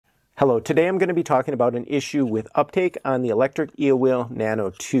Hello, today I'm going to be talking about an issue with uptake on the electric EEW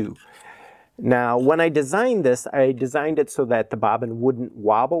Nano 2. Now, when I designed this, I designed it so that the bobbin wouldn't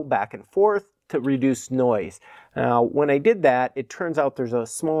wobble back and forth to reduce noise. Now, when I did that, it turns out there's a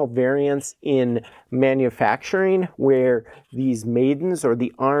small variance in manufacturing where these maidens, or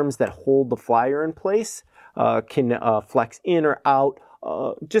the arms that hold the flyer in place, can flex in or out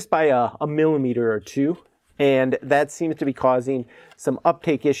just by a millimeter or two. And that seems to be causing some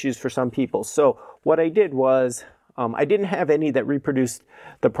uptake issues for some people. So what I did was, I didn't have any that reproduced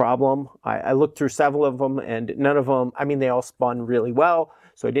the problem. I looked through several of them and none of them, I mean, they all spun really well.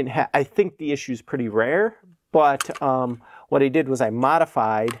 So I didn't have, I think the issue is pretty rare, but what I did was I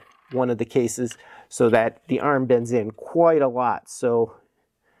modified one of the cases so that the arm bends in quite a lot. So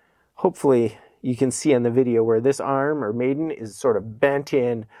hopefully you can see in the video where this arm or maiden is sort of bent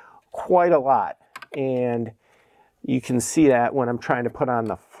in quite a lot. And you can see that when I'm trying to put on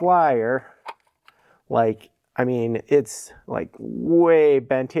the flyer, like, I mean, it's like way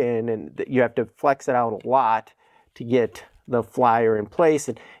bent in and you have to flex it out a lot to get the flyer in place.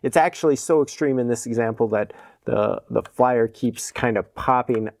 And it's actually so extreme in this example that the flyer keeps kind of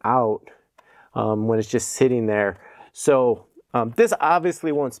popping out when it's just sitting there. So this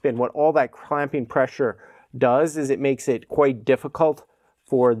obviously won't spin. What all that clamping pressure does is it makes it quite difficult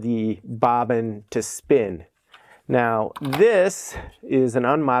for the bobbin to spin. Now, this is an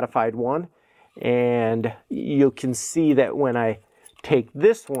unmodified one, and you can see that when I take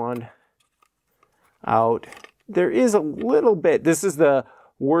this one out, there is a little bit, this is the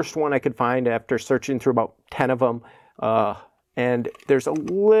worst one I could find after searching through about 10 of them, and there's a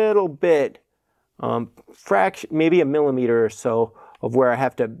little bit, fraction, maybe a millimeter or so of where I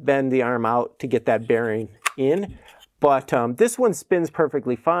have to bend the arm out to get that bearing in. But this one spins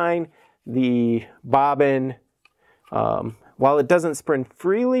perfectly fine. The bobbin, while it doesn't spin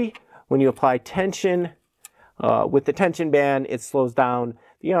freely, when you apply tension, with the tension band, it slows down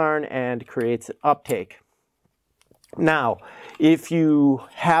the yarn and creates an uptake. Now, if you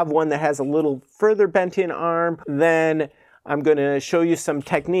have one that has a little further bent in arm, then I'm going to show you some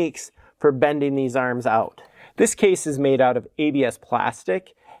techniques for bending these arms out. This case is made out of ABS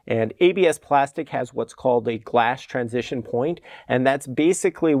plastic. And ABS plastic has what's called a glass transition point, and that's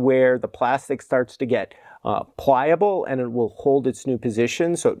basically where the plastic starts to get pliable and it will hold its new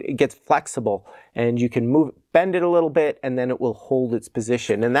position. So it gets flexible and you can bend it a little bit and then it will hold its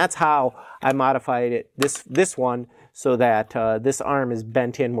position. And that's how I modified it, this one, so that this arm is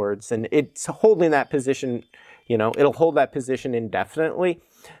bent inwards and it's holding that position, you know, it'll hold that position indefinitely.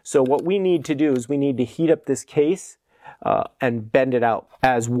 So what we need to do is we need to heat up this case and bend it out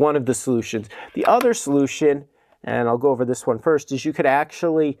as one of the solutions. The other solution, and I'll go over this one first, is you could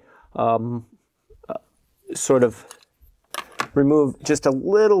actually sort of remove just a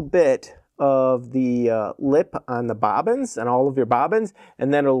little bit of the lip on the bobbins and all of your bobbins,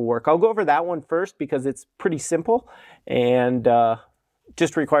 and then it'll work. I'll go over that one first because it's pretty simple and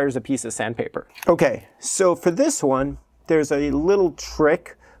just requires a piece of sandpaper. Okay, so for this one, there's a little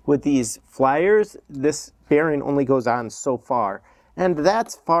trick with these flyers. This bearing only goes on so far, and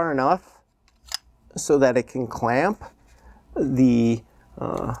that's far enough so that it can clamp the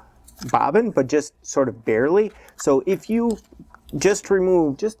bobbin, but just sort of barely. So if you just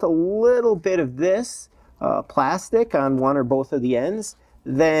remove just a little bit of this plastic on one or both of the ends,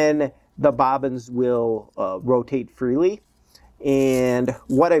 then the bobbins will rotate freely. And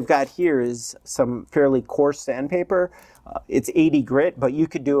what I've got here is some fairly coarse sandpaper. It's 80 grit, but you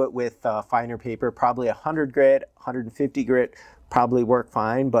could do it with finer paper, probably 100 grit, 150 grit, probably work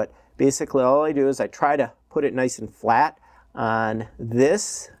fine. But basically all I do is I try to put it nice and flat on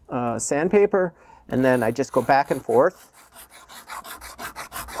this sandpaper, and then I just go back and forth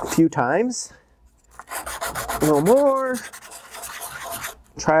a few times, a little more,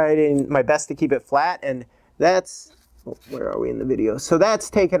 tried my best to keep it flat, and that's, where are we in the video? So that's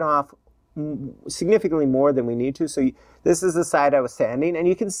taken off significantly more than we need to. So this is the side I was sanding, and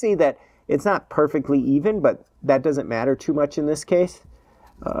you can see that it's not perfectly even, but that doesn't matter too much in this case.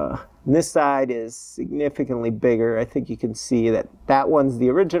 This side is significantly bigger. I think you can see that that one's the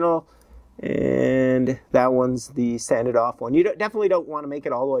original and that one's the sanded off one. You definitely don't want to make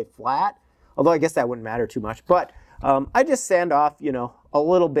it all the way flat, although I guess that wouldn't matter too much. But I just sand off, you know, a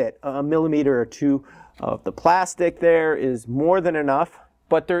little bit, a millimeter or two of the plastic there is more than enough.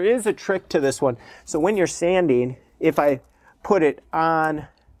 But there is a trick to this one. So when you're sanding, if I put it on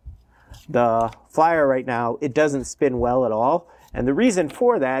the flyer right now, it doesn't spin well at all. And the reason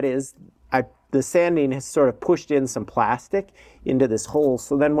for that is the sanding has sort of pushed in some plastic into this hole.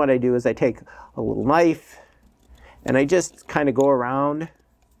 So then what I do is I take a little knife and I just kind of go around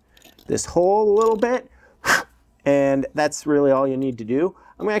this hole a little bit, and that's really all you need to do.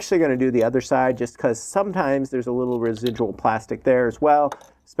 I'm actually going to do the other side just because sometimes there's a little residual plastic there as well,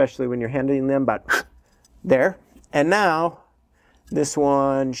 especially when you're handling them, but there. And now this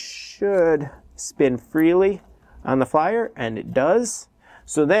one should spin freely on the flyer, and it does.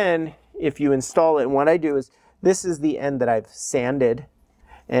 So then if you install it, and what I do is, this is the end that I've sanded,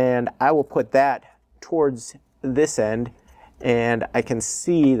 and I will put that towards this end, and I can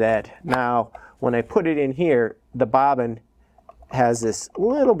see that now when I put it in here, the bobbin has this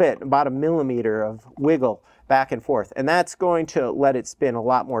little bit, about 1 millimeter of wiggle back and forth, and that's going to let it spin a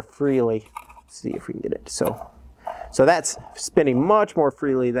lot more freely. Let's see if we can get it. So that's spinning much more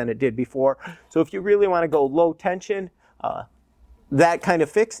freely than it did before. So if you really want to go low tension, that kind of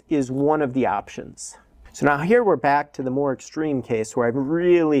fix is one of the options. So now here we're back to the more extreme case where I've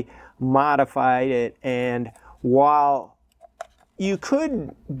really modified it, and while you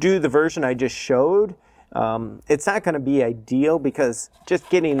could do the version I just showed, it's not going to be ideal because just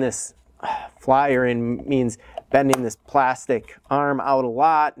getting this flyer in means bending this plastic arm out a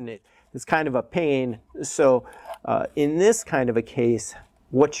lot, and it's kind of a pain. So in this kind of a case,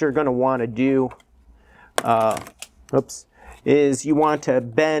 what you're going to want to do is you want to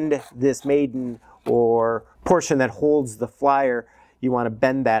bend this maiden or portion that holds the flyer. You want to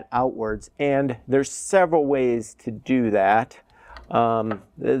bend that outwards, and there's several ways to do that.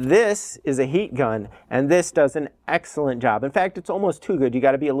 This is a heat gun, and this does an excellent job. In fact, it's almost too good. You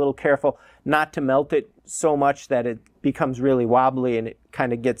got to be a little careful not to melt it so much that it becomes really wobbly and it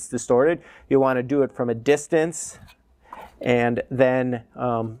kind of gets distorted. You want to do it from a distance and then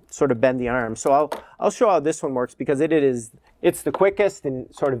sort of bend the arm. So I'll show how this one works because it's the quickest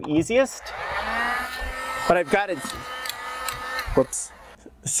and sort of easiest. But I've got it, whoops.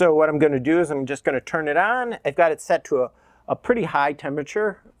 So what I'm going to do is I'm just going to turn it on. I've got it set to a pretty high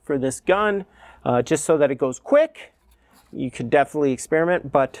temperature for this gun, just so that it goes quick. You could definitely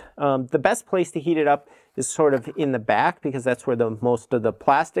experiment, but the best place to heat it up is sort of in the back because that's where most of the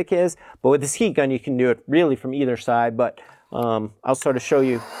plastic is. But with this heat gun, you can do it really from either side, but I'll sort of show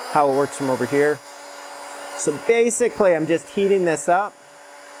you how it works from over here. So basically, I'm just heating this up,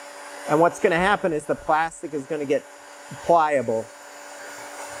 and what's going to happen is the plastic is going to get pliable.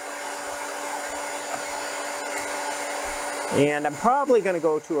 And I'm probably going to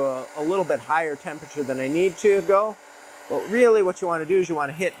go to a little bit higher temperature than I need to go. But really what you want to do is you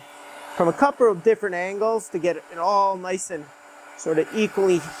want to hit from a couple of different angles to get it all nice and sort of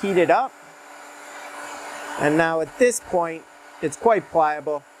equally heated up. And now at this point, it's quite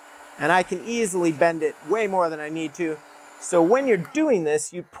pliable, and I can easily bend it way more than I need to. So when you're doing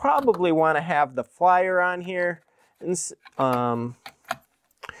this, you probably want to have the flyer on here, and,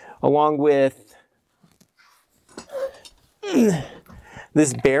 along with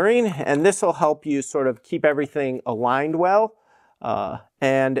this bearing, and this will help you sort of keep everything aligned well,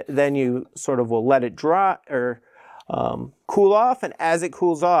 and then you sort of will let it dry or cool off, and as it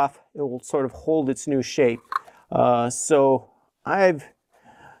cools off, it will sort of hold its new shape. So I've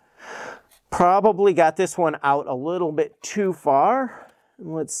probably got this one out a little bit too far.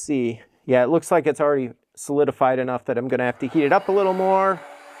 Let's see. Yeah, it looks like it's already solidified enough that I'm going to have to heat it up a little more.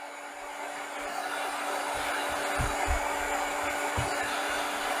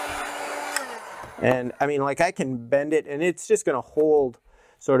 And I mean, like, I can bend it and it's just going to hold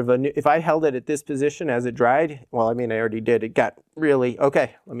sort of if I held it at this position as it dried, well, I mean, I already did. It got really,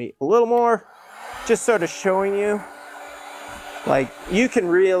 okay, let me, a little more, just sort of showing you, like, you can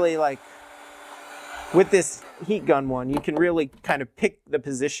really, like, with this heat gun one, you can really kind of pick the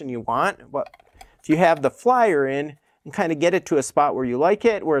position you want. But if you have the flyer in and kind of get it to a spot where you like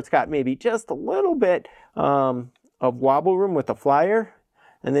it, where it's got maybe just a little bit of wobble room with the flyer,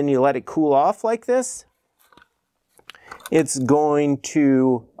 and then you let it cool off like this, it's going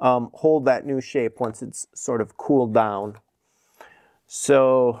to hold that new shape once it's sort of cooled down.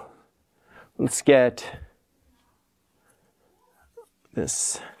 So let's get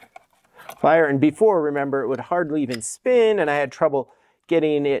this flyer. And before, remember, it would hardly even spin, and I had trouble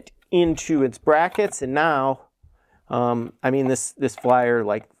getting it into its brackets. And now, I mean, this flyer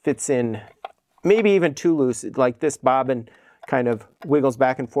like fits in maybe even too loose. Like this bobbin kind of wiggles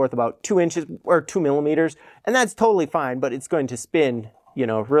back and forth about 2 inches or 2 millimeters, and that's totally fine, but it's going to spin, you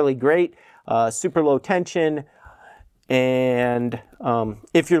know, really great, super low tension. And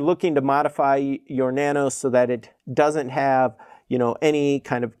if you're looking to modify your Nano so that it doesn't have, you know, any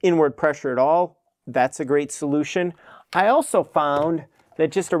kind of inward pressure at all, that's a great solution. I also found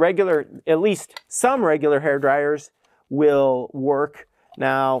that just a regular, at least some regular hair dryers will work.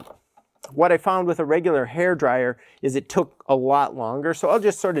 Now, what I found with a regular hair dryer is it took a lot longer. So I'll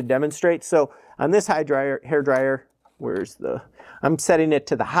just sort of demonstrate. So on this hair dryer, I'm setting it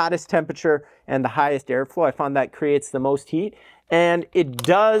to the hottest temperature and the highest airflow. I found that creates the most heat, and it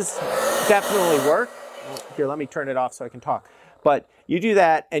does definitely work. Here, let me turn it off so I can talk. But you do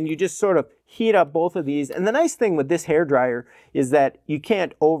that and you just sort of heat up both of these. And the nice thing with this hair dryer is that you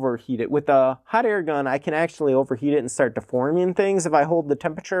can't overheat it. With a hot air gun, I can actually overheat it and start deforming things if I hold the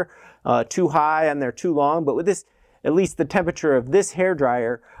temperature too high and they're too long. But with this, at least the temperature of this hair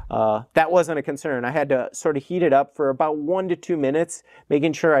dryer, that wasn't a concern. I had to sort of heat it up for about 1 to 2 minutes,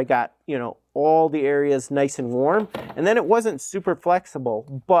 making sure I got, you know, all the areas nice and warm. And then it wasn't super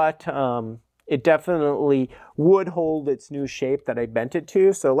flexible, but it definitely would hold its new shape that I bent it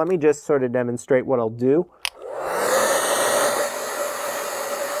to. So let me just sort of demonstrate what I'll do.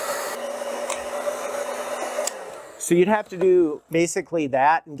 So you'd have to do basically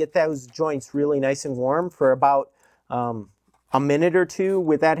that and get those joints really nice and warm for about a minute or two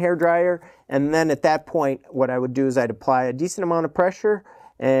with that hair dryer. And then at that point, what I would do is I'd apply a decent amount of pressure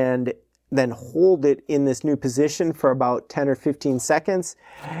and then hold it in this new position for about 10 or 15 seconds,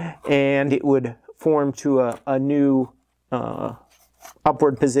 and it would form to a new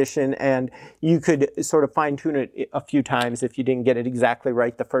upward position, and you could sort of fine tune it a few times if you didn't get it exactly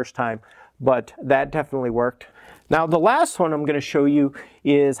right the first time, but that definitely worked. Now the last one I'm going to show you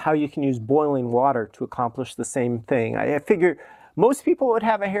is how you can use boiling water to accomplish the same thing. I figure most people would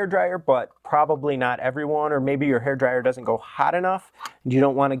have a hair dryer, but probably not everyone, or maybe your hair dryer doesn't go hot enough and you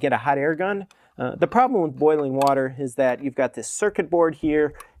don't want to get a hot air gun. The problem with boiling water is that you've got this circuit board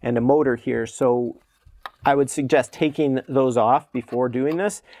here and a motor here, so I would suggest taking those off before doing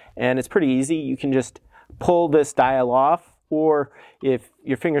this, and it's pretty easy. You can just pull this dial off, or if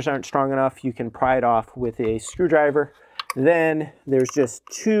your fingers aren't strong enough, you can pry it off with a screwdriver. Then there's just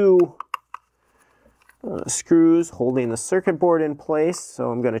two screws holding the circuit board in place, so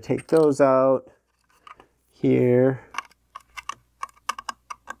I'm going to take those out here.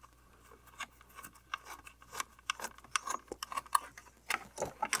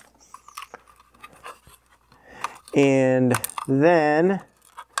 And then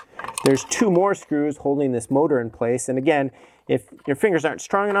there's two more screws holding this motor in place, and again, if your fingers aren't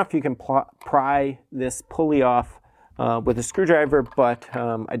strong enough, you can pry this pulley off with a screwdriver, but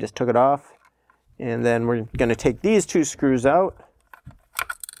I just took it off. And then we're going to take these two screws out.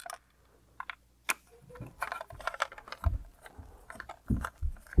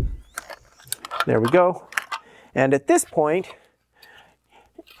 There we go. And at this point,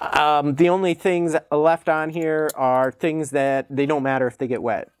 the only things left on here are things that they don't matter if they get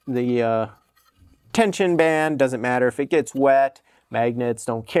wet. The tension band doesn't matter if it gets wet. Magnets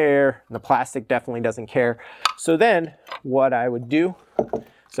don't care. The plastic definitely doesn't care. So then what I would do,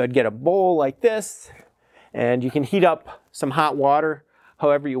 so I'd get a bowl like this, and you can heat up some hot water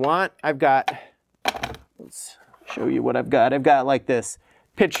however you want. I've got, let's show you what I've got. I've got like this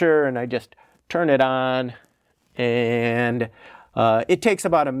pitcher, and I just turn it on, and it takes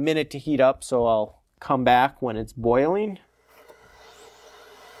about a minute to heat up, so I'll come back when it's boiling.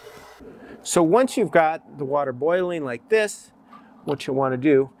 So once you've got the water boiling like this, what you want to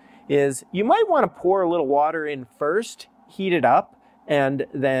do is you might want to pour a little water in first, heat it up, and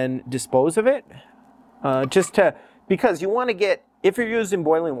then dispose of it, because you want to get, if you're using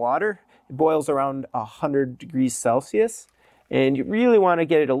boiling water, it boils around 100 degrees Celsius, and you really want to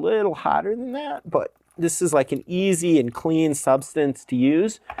get it a little hotter than that, but this is like an easy and clean substance to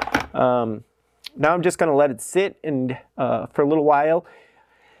use. Now I'm just going to let it sit and for a little while.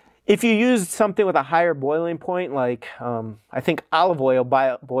 If you use something with a higher boiling point, like I think olive oil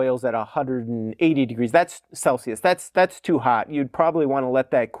boils at 180 degrees, that's Celsius, that's too hot. You'd probably want to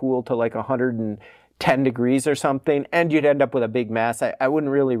let that cool to like 110 degrees or something, and you'd end up with a big mess. I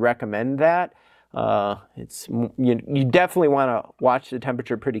wouldn't really recommend that. You definitely want to watch the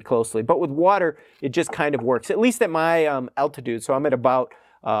temperature pretty closely, but with water, it just kind of works, at least at my altitude. So I'm at about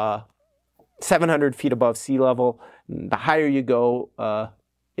 700 feet above sea level. The higher you go,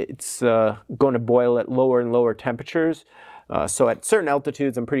 it's going to boil at lower and lower temperatures. So at certain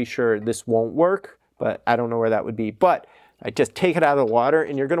altitudes, I'm pretty sure this won't work, but I don't know where that would be. But I just take it out of the water,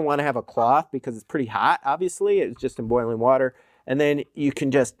 and you're going to want to have a cloth because it's pretty hot, obviously. It's just in boiling water. And then you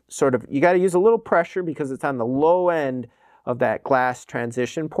can just sort of, you got to use a little pressure because it's on the low end of that glass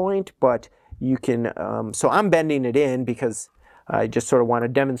transition point, but you can, so I'm bending it in because I just sort of want to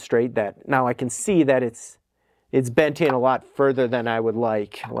demonstrate that. Now I can see that it's bent in a lot further than I would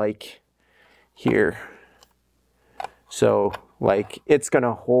like here. So like it's going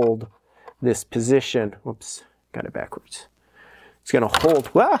to hold this position. Whoops, got it backwards. It's going to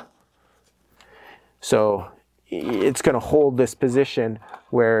hold, So it's going to hold this position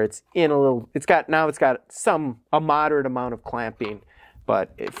where it's in a little, it's got a moderate amount of clamping, but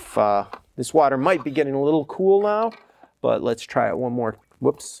if this water might be getting a little cool now, but let's try it one more.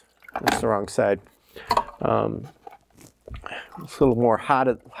 Whoops, that's the wrong side. It's a little more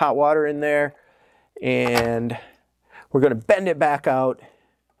hot water in there, and we're going to bend it back out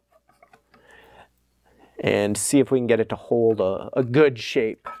and see if we can get it to hold a good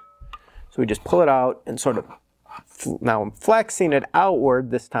shape. So we just pull it out and sort of, now I'm flexing it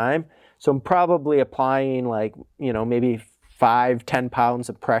outward this time. So I'm probably applying like, you know, maybe 5-10 pounds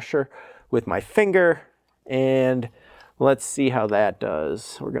of pressure with my finger, and let's see how that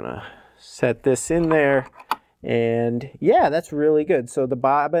does. We're gonna set this in there, and yeah, that's really good. So the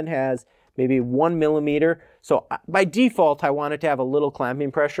bobbin has maybe 1 millimeter. So by default, I want it to have a little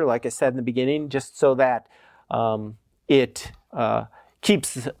clamping pressure, like I said in the beginning, just so that it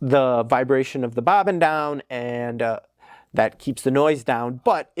keeps the vibration of the bobbin down, and that keeps the noise down.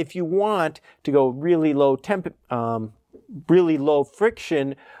 But if you want to go really low really low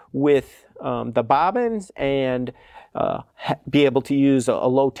friction with the bobbins and be able to use a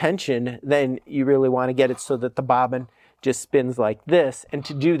low tension, then you really want to get it so that the bobbin just spins like this. And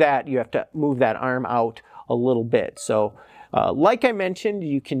to do that, you have to move that arm out a little bit. So like I mentioned,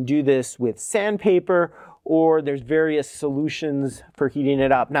 you can do this with sandpaper, or there's various solutions for heating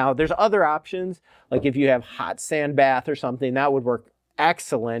it up. Now, there's other options, like if you have hot sand bath or something, that would work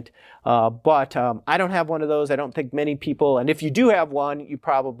excellent. But I don't have one of those. I don't think many people, and if you do have one, you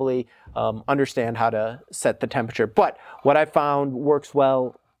probably understand how to set the temperature. But what I found works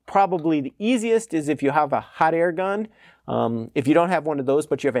well, probably the easiest, is if you have a hot air gun. If you don't have one of those,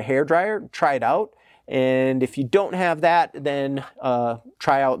 but you have a hair dryer, try it out. And if you don't have that, then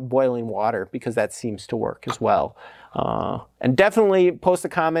try out boiling water, because that seems to work as well. And definitely post a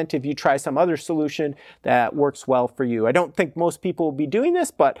comment if you try some other solution that works well for you. I don't think most people will be doing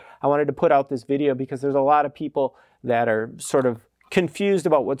this, but I wanted to put out this video because there's a lot of people that are sort of confused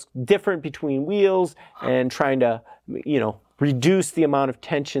about what's different between wheels and trying to, you know, reduce the amount of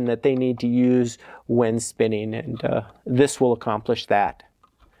tension that they need to use when spinning. And this will accomplish that.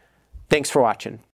 Thanks for watching.